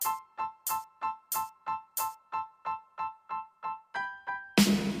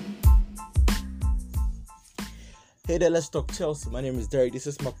Hey there, let's talk Chelsea. My name is Derek. This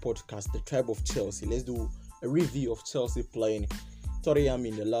is my podcast, The Tribe of Chelsea. Let's do a review of Chelsea playing Tottenham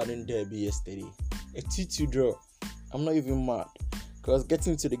in the London Derby yesterday. A 2-2 draw. I'm not even mad because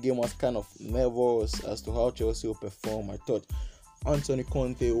getting to the game was kind of nervous as to how Chelsea will perform. I thought Antonio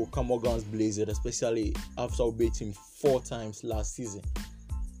Conte will come out guns blazing, especially after beating him 4 times last season.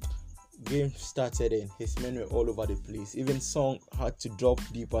 Game started and his men were all over the place. Even Song had to drop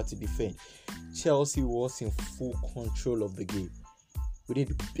deeper to defend. Chelsea was in full control of the game. We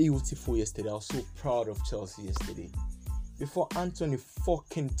did beautiful yesterday. I was so proud of Chelsea yesterday. Before Anthony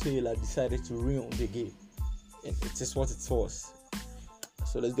fucking Taylor decided to ruin the game. And it is what it was.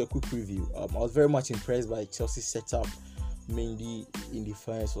 So let's do a quick review. I was very much impressed by Chelsea's setup. Mendy in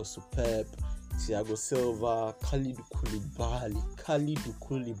defense was superb. Thiago Silva, Kalidou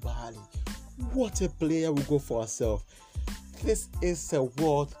Koulibaly. What a player we go for ourselves. This is a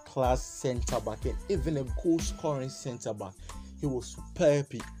world-class centre-back and even a goal-scoring centre-back. He was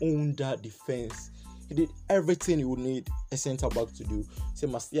superb. He owned that defense. He did everything you would need a centre-back to do.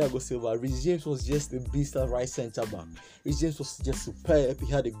 Same as Thiago Silva. Reece James was just a beast at right centre-back. Reece James was just superb.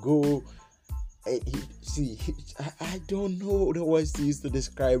 He had a goal. And I don't know the words to use to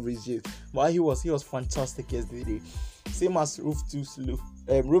describe Reece James, but he was fantastic yesterday. Same as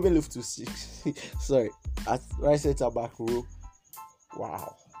Ruben Loftus-Cheek. Sorry, at right centre back row.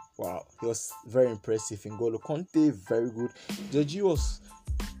 Wow, he was very impressive in goal. Conte very good. Jorginho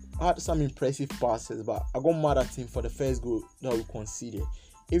had some impressive passes, but I got mad at him for the first goal that we conceded.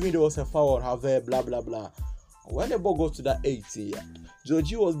 Even though it was a foul on Havertz, blah blah blah. When the ball got to that 80,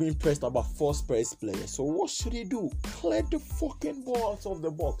 Jorginho was being pressed about 4 Spurs players. So what should he do? Clear the fucking ball out of the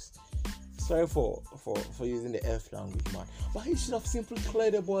box. Sorry for using the F language, man. But he should have simply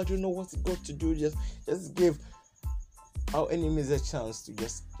cleared the ball. I don't know what he got to do. Just give our enemies a chance to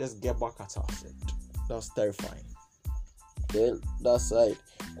just get back at us. That was terrifying. Then that side,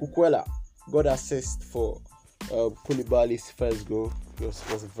 Cucurella got assist for Koulibaly's first goal. It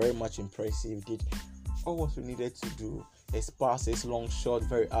was very much impressive. Did all what we needed to do. His pass, his long shot,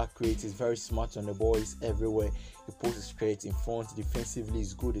 very accurate. He's very smart on the ball. He's everywhere. He pulls it straight in front. Defensively,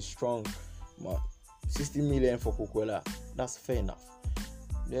 he's good. He's strong. Man, 60 million for Cucurella. That's fair enough.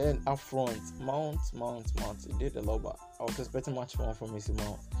 Then up front, Mount. He did a lot, but I was expecting much more from Mason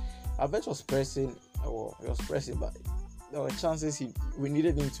Mount. Havertz was pressing. He was pressing, but there were chances we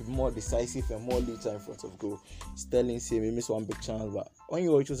needed him to be more decisive and more leader in front of goal. Sterling said we missed one big chance, but on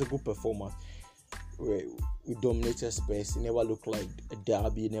your it was a good performance. We dominated Spurs. It never looked like a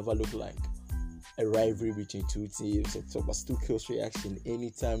derby. It never looked like a rivalry between two teams. It was 2 kills reaction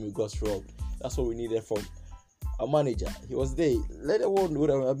anytime we got robbed. That's what we needed from a manager. He was there. Let the world know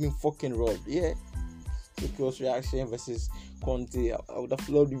that we have been fucking robbed. Yeah. 2 kills reaction versus Conte. I would have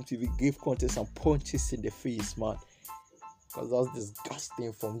loved him to give Conte some punches in the face, man. Because that was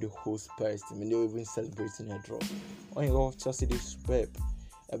disgusting from the whole Spurs team. And they were even celebrating a draw. On your off, Chelsea did superb.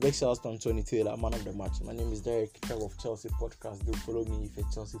 A big shout out to Antonio Taylor, man of the match. My name is Derek, Tribe of Chelsea podcast. Do follow me if you're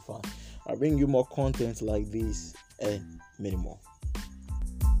a Chelsea fan. I bring you more content like this and many more.